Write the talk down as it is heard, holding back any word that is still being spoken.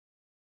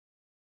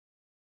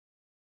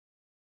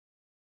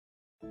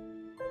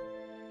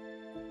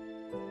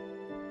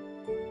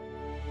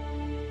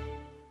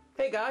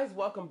Hey guys,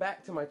 welcome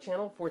back to my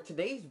channel for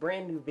today's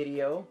brand new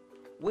video,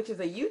 which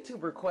is a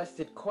YouTube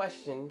requested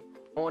question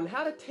on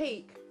how to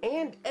take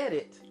and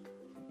edit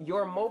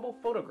your mobile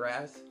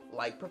photographs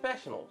like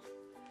professionals.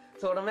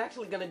 So what I'm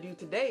actually going to do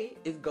today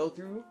is go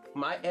through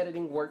my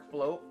editing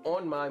workflow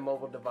on my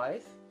mobile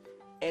device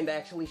and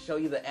actually show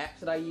you the apps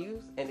that I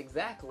use and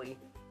exactly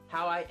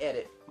how I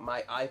edit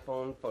my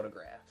iPhone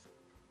photographs.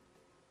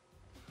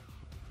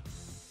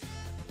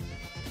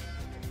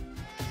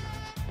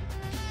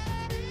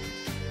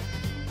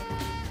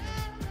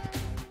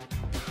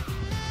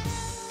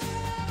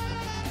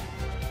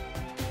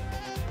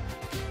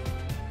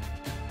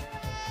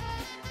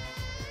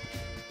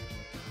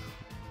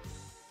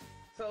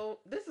 So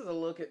this is a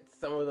look at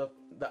some of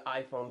the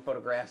iPhone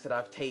photographs that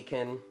I've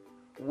taken,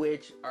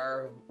 which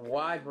are a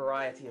wide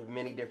variety of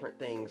many different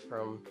things,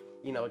 from,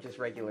 you know, just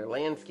regular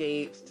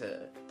landscapes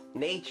to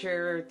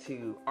nature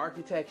to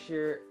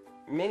architecture,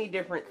 many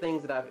different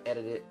things that I've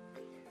edited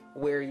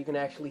where you can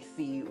actually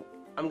see.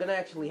 I'm going to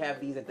actually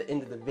have these at the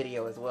end of the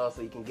video as well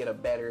so you can get a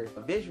better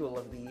visual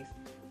of these.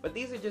 But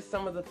these are just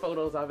some of the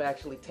photos I've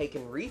actually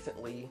taken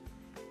recently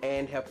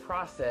and have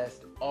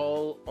processed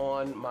all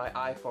on my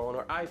iPhone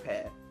or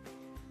iPad.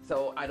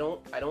 So I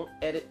don't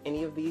edit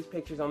any of these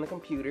pictures on the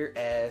computer,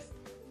 as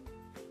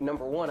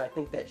number one, I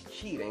think that's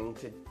cheating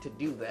to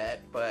do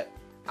that, but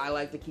I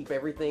like to keep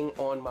everything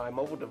on my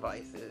mobile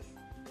devices.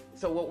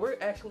 So what we're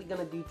actually going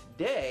to do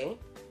today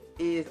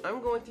is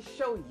I'm going to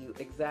show you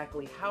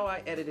exactly how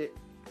I edited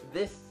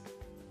this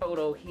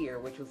photo here,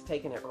 which was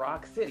taken at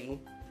Rock City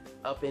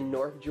up in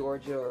North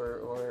Georgia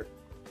or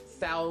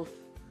Southwest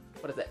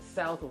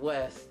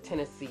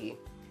Tennessee.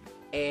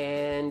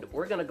 And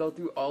we're going to go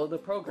through all of the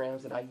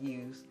programs that I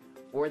use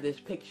for this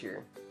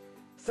picture.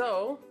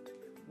 So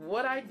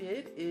what I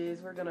did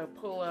is we're going to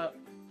pull up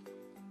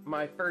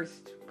my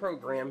first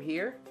program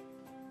here,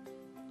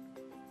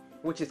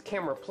 which is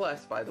Camera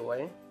Plus, by the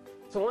way.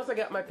 So once I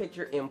got my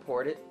picture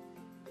imported,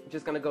 I'm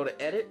just going to go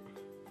to Edit.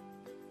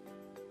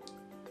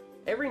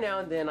 Every now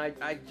and then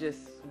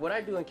what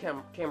I do in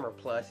Camera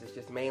Plus is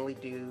just mainly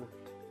do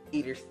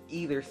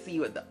either see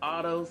what the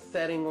auto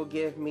setting will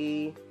give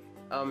me.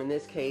 In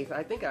this case,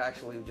 I think I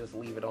actually would just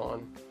leave it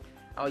on.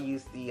 I'll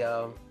use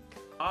the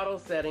auto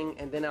setting,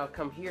 and then I'll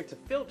come here to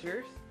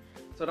filters.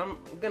 So what I'm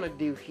gonna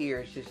do here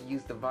is just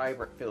use the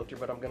vibrant filter,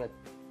 but I'm gonna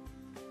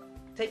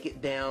take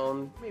it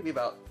down maybe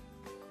about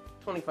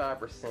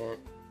 25%,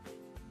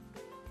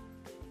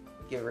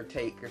 give or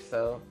take or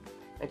so,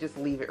 and just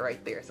leave it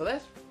right there. So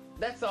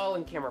that's all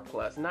in Camera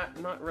Plus.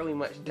 Not really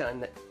much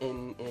done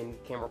in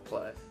Camera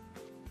Plus.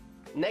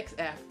 Next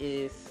app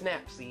is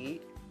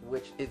Snapseed,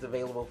 which is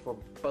available for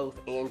both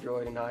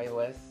Android and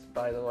iOS,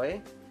 by the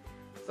way.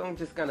 So I'm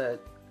just gonna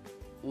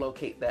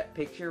locate that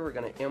picture. We're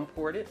gonna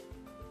import it.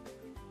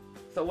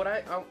 So what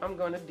I'm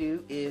gonna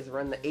do is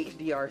run the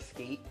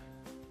HDRscape.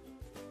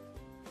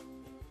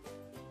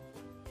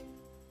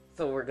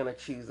 So we're gonna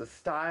choose a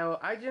style.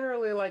 I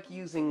generally like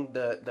using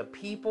the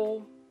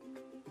people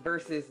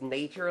versus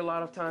nature a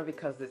lot of time,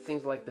 because it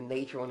seems like the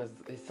nature one is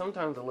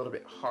sometimes a little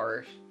bit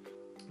harsh.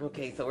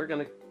 Okay, so we're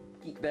gonna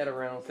keep that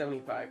around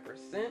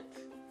 75%.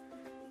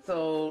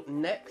 So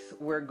next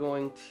we're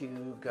going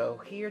to go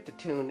here to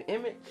tune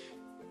image.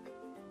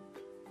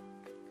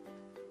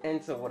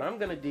 And so what I'm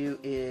going to do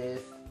is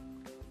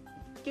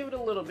give it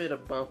a little bit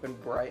of bump in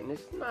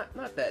brightness,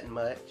 not that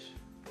much.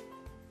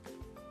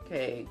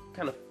 Okay,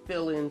 kind of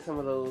fill in some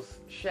of those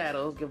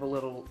shadows, give a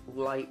little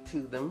light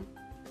to them.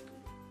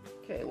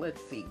 Okay, let's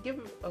see, give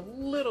it a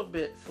little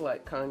bit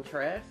slight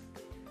contrast.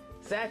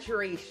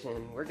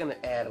 Saturation, we're going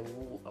to add a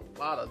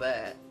lot of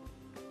that.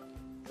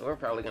 So we're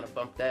probably going to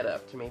bump that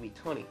up to maybe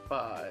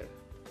 25.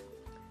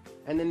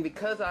 And then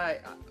because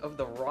of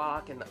the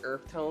rock and the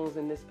earth tones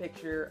in this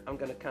picture, I'm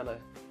going to kind of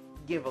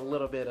give a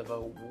little bit of a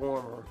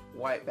warmer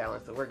white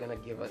balance. So we're going to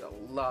give it a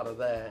lot of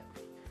that.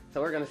 So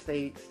we're going to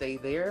stay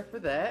there for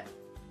that.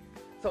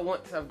 So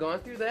once I've gone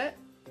through that,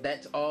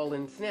 that's all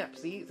in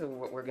Snapseed. So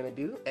what we're going to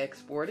do,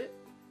 export it.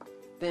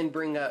 Then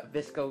bring up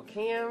Visco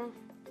Cam.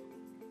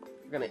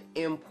 We're going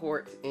to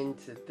import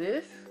into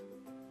this.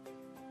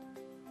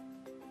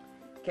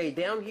 Okay,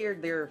 down here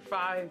there are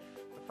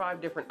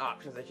five different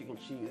options that you can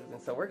choose, and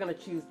so we're going to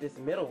choose this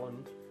middle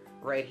one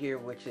right here,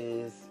 which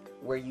is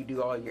where you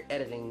do all your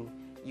editing.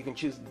 You can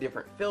choose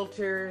different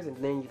filters, and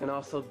then you can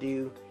also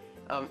do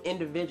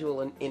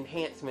individual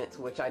enhancements,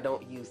 which I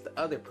don't use the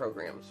other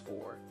programs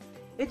for.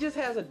 It just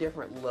has a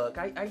different look.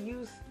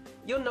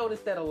 You'll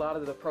notice that a lot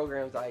of the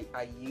programs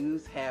I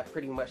use have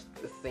pretty much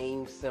the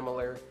same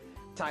similar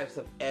types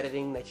of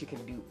editing that you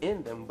can do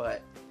in them,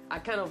 but I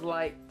kind of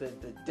like the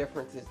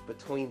differences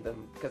between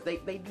them, because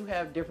they do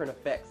have different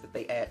effects that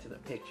they add to the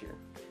picture.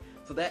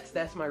 So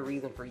that's my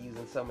reason for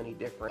using so many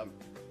different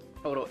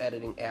photo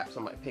editing apps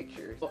on my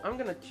pictures. So I'm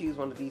going to choose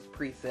one of these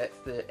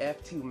presets, the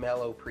F2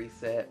 Mellow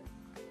preset,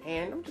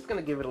 and I'm just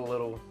going to give it a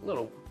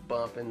little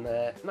bump in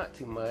that, not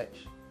too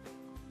much.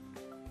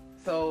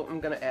 So I'm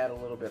going to add a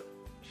little bit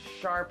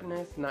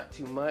sharpness, not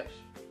too much.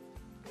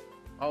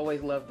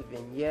 Always love the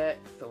vignette,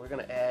 so we're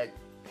going to add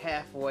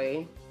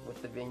halfway with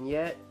the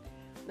vignette.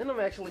 Then I'm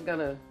actually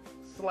gonna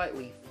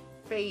slightly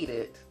fade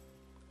it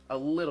a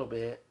little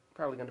bit.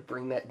 Probably gonna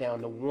bring that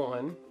down to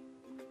 1.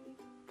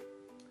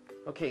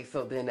 Okay,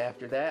 so then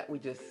after that, we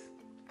just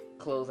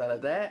close out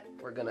of that.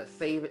 We're gonna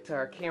save it to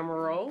our camera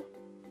roll.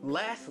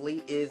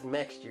 Lastly is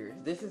mixtures.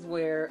 This is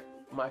where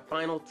my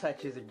final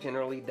touches are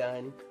generally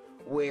done,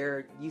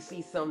 where you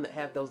see some that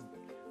have those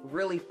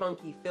really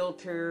funky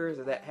filters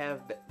or that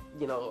have,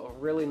 you know, a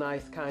really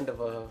nice kind of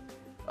a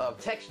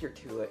texture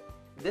to it.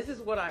 This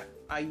is what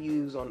I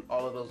use on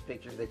all of those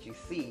pictures that you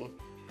see.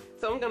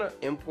 So I'm gonna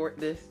import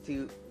this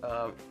to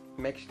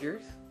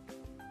mixtures.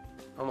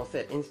 Almost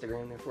said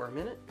Instagram there for a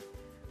minute.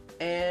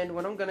 And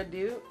what I'm gonna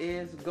do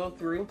is go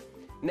through.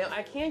 Now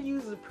I can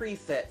use the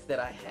presets that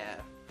I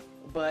have,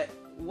 but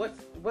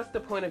what's the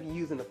point of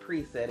using a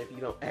preset if you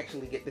don't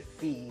actually get to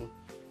see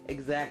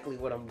exactly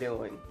what I'm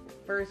doing?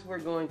 First, we're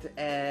going to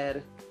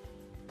add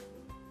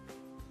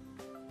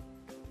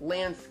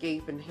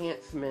landscape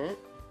enhancement,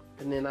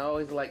 and then I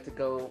always like to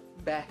go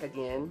back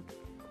again.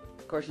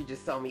 Of course, you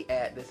just saw me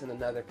add this in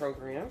another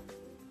program.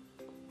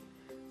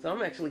 So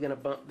I'm actually going to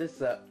bump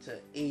this up to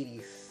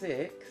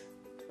 86.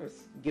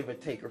 Let's give or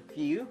take a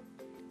few.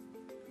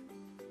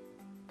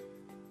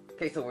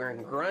 Okay, so we're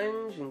in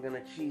grunge. I'm going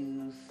to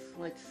choose,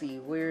 let's see,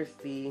 where's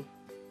the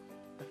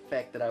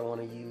effect that I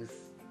want to use?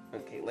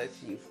 Okay,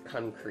 let's use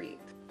concrete.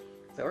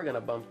 So we're going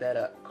to bump that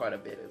up quite a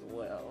bit as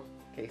well.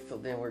 Okay, so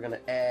then we're going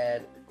to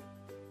add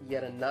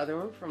yet another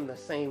one from the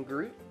same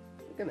group.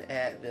 We're going to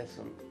add this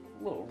one,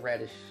 a little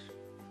reddish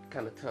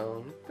kind of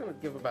tone. I'm going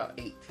to give about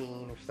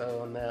 18 or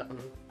so on that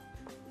one.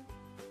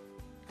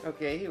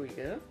 Okay, here we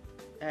go.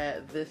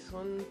 Add this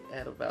one,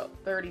 add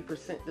about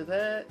 30% to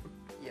that.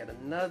 Yet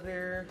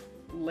another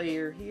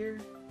layer here.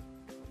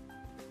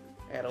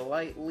 Add a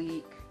light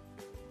leak.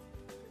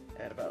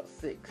 Add about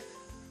 6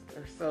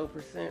 or so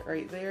percent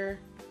right there.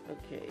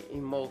 Okay,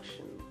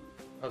 emulsion.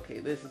 Okay,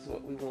 this is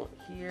what we want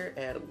here.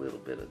 Add a little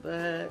bit of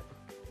that.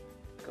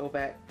 Go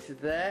back to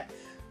that.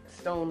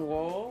 Stone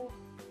wall.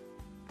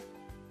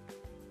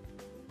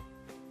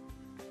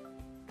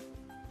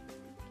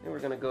 And we're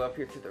gonna go up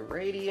here to the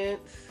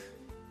radiance.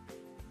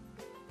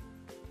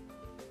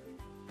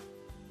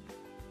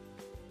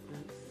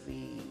 Let's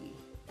see.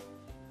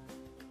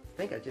 I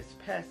think I just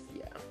passed,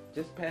 yeah,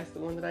 just passed the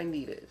one that I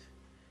needed.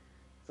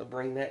 So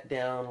bring that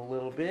down a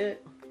little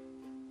bit.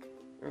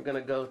 We're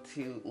gonna go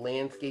to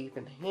landscape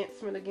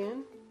enhancement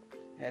again.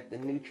 At the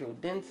neutral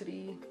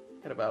density,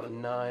 at about a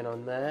 9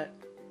 on that.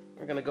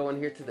 We're gonna go in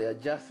here to the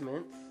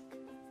adjustments.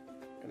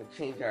 Gonna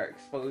change our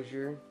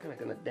exposure. Kind of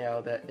gonna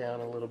dial that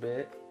down a little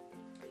bit.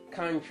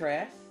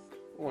 Contrast,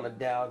 we want to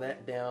dial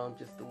that down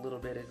just a little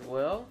bit as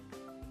well.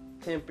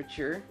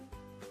 Temperature,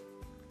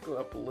 go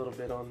up a little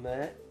bit on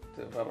that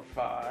to about a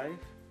 5.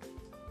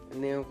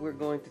 And then we're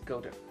going to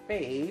go to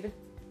fade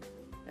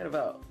at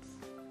about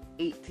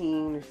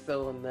 18 or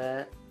so on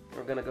that.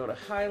 We're going to go to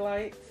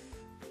highlights,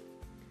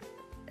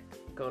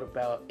 go to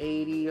about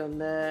 80 on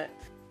that.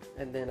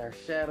 And then our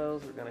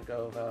shadows, we're going to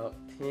go about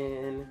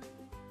 10.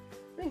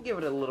 Then give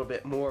it a little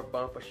bit more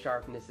bump of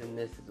sharpness in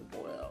this as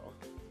well.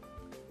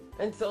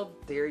 And so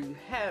there you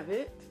have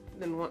it.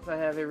 Then once I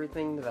have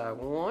everything that I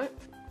want,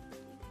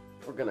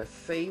 we're gonna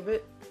save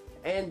it,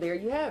 and there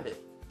you have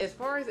it. As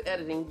far as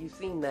editing, you've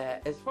seen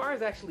that. As far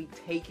as actually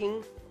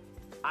taking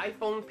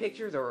iPhone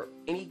pictures or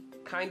any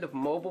kind of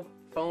mobile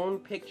phone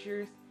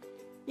pictures,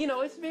 you know,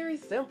 it's very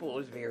simple.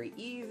 It's very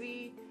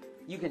easy.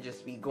 You can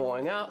just be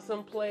going out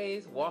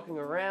someplace, walking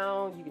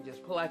around. You can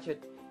just pull out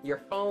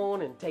your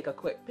phone and take a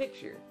quick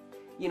picture.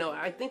 You know,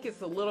 I think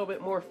it's a little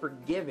bit more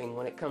forgiving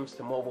when it comes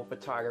to mobile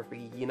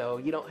photography. You know,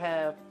 you don't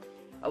have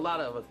a lot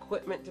of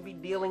equipment to be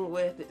dealing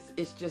with.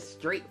 It's just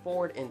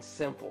straightforward and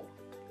simple.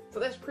 So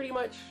that's pretty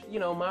much, you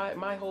know,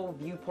 my whole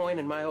viewpoint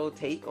and my whole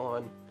take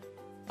on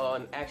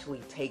actually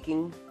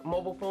taking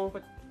mobile phone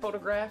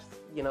photographs.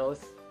 You know,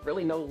 it's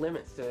really no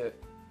limits to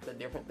the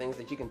different things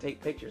that you can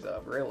take pictures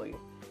of, really.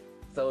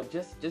 So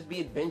just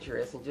be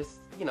adventurous and just,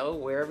 you know,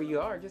 wherever you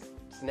are, just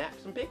snap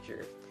some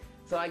pictures.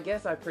 So I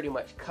guess I pretty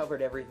much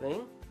covered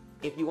everything.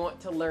 If you want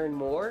to learn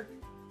more,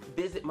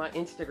 visit my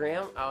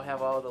Instagram. I'll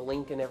have all the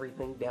link and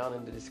everything down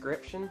in the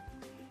description.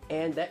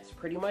 And that's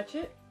pretty much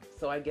it.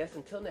 So I guess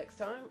until next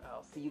time,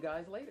 I'll see you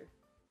guys later.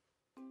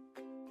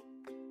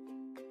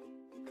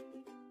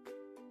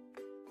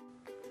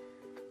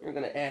 We're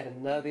gonna add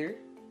another.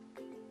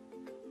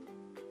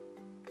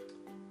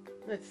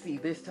 Let's see,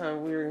 this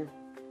time we're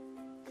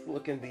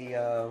looking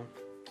the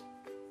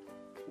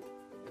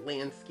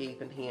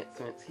landscape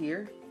enhancements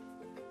here.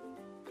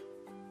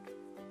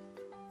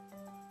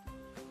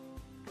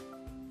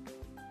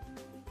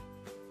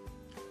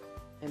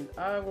 And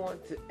I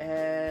want to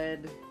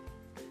add,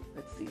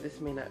 let's see, this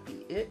may not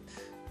be it.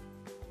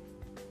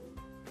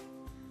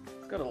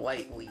 Let's go to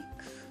light leaks.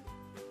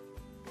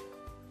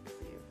 Let's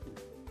see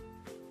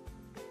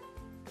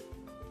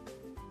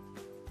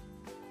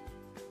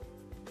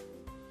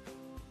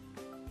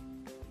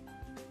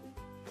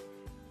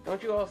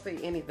Don't you all say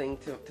anything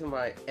to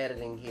my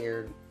editing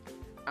here.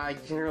 I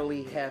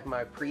generally have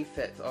my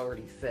presets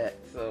already set,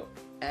 so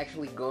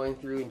actually going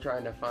through and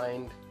trying to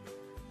find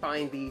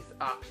these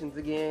options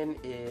again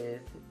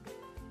is,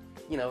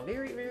 you know,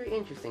 very, very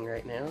interesting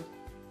right now.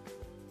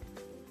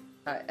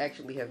 I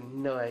actually have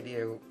no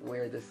idea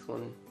where this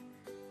one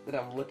that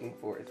I'm looking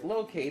for is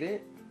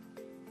located.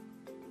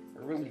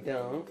 I really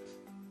don't.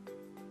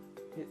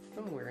 It's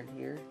somewhere in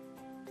here.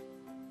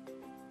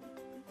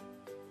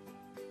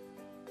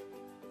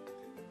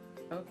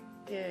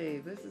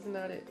 Okay, this is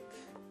not it.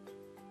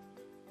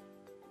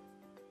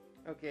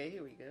 Okay,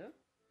 here we go.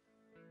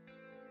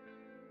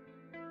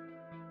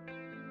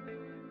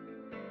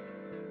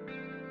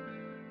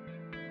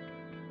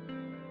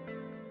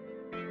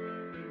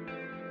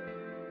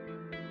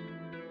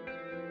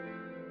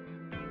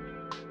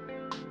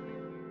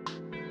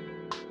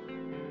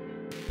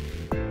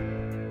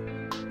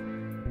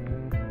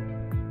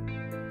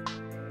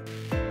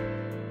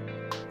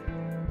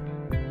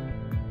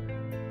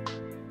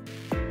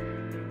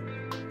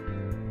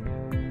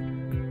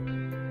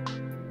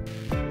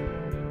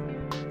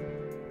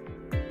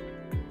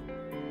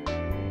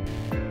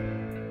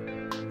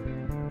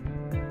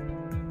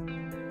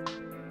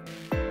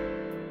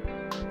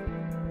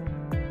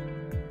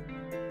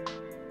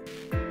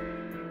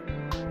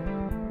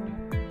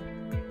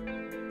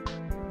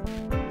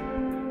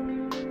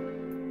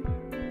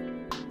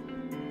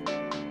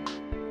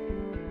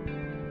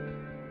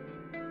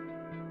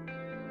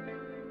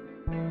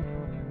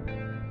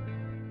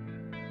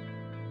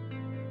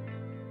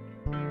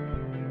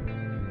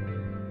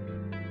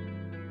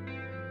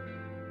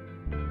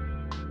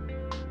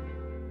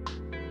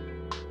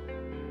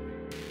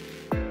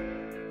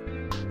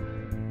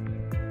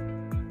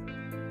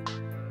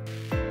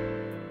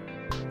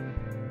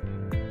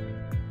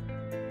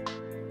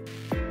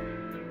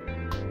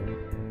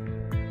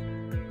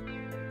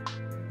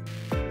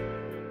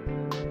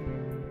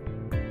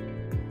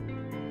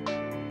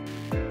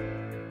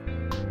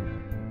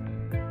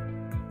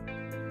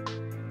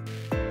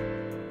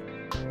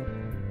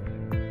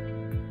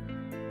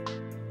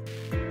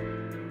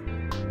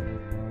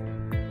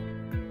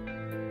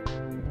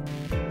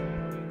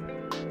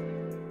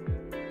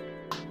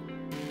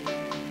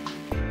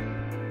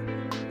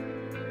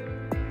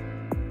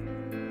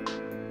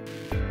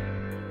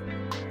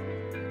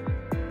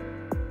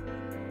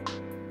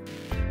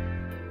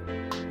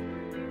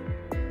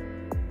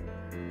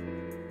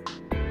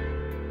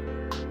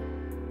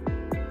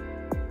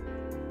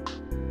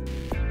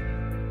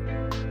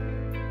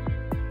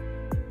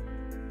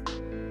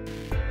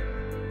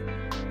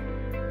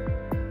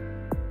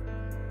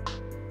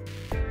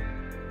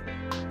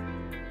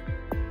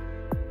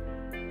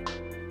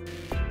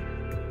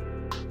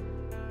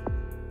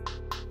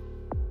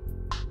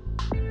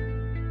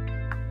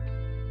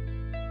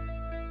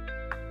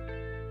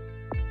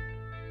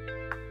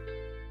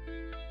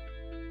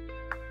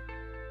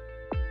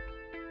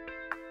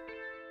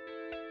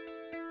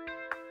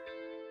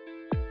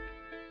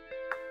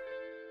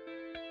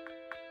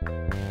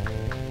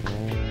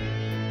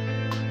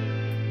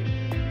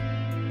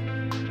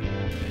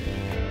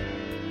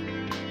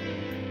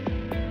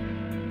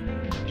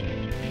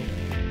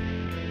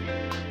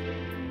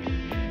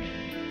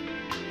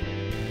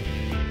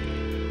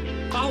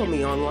 Follow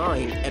me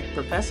online at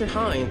Professor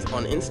Hines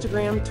on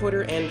Instagram,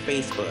 Twitter, and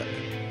Facebook.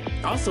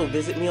 Also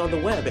visit me on the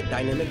web at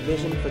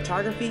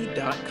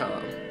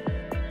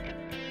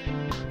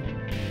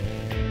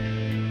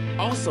dynamicvisionphotography.com.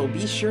 Also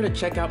be sure to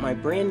check out my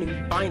brand new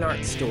fine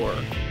art store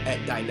at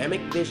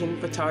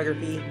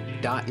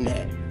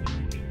dynamicvisionphotography.net.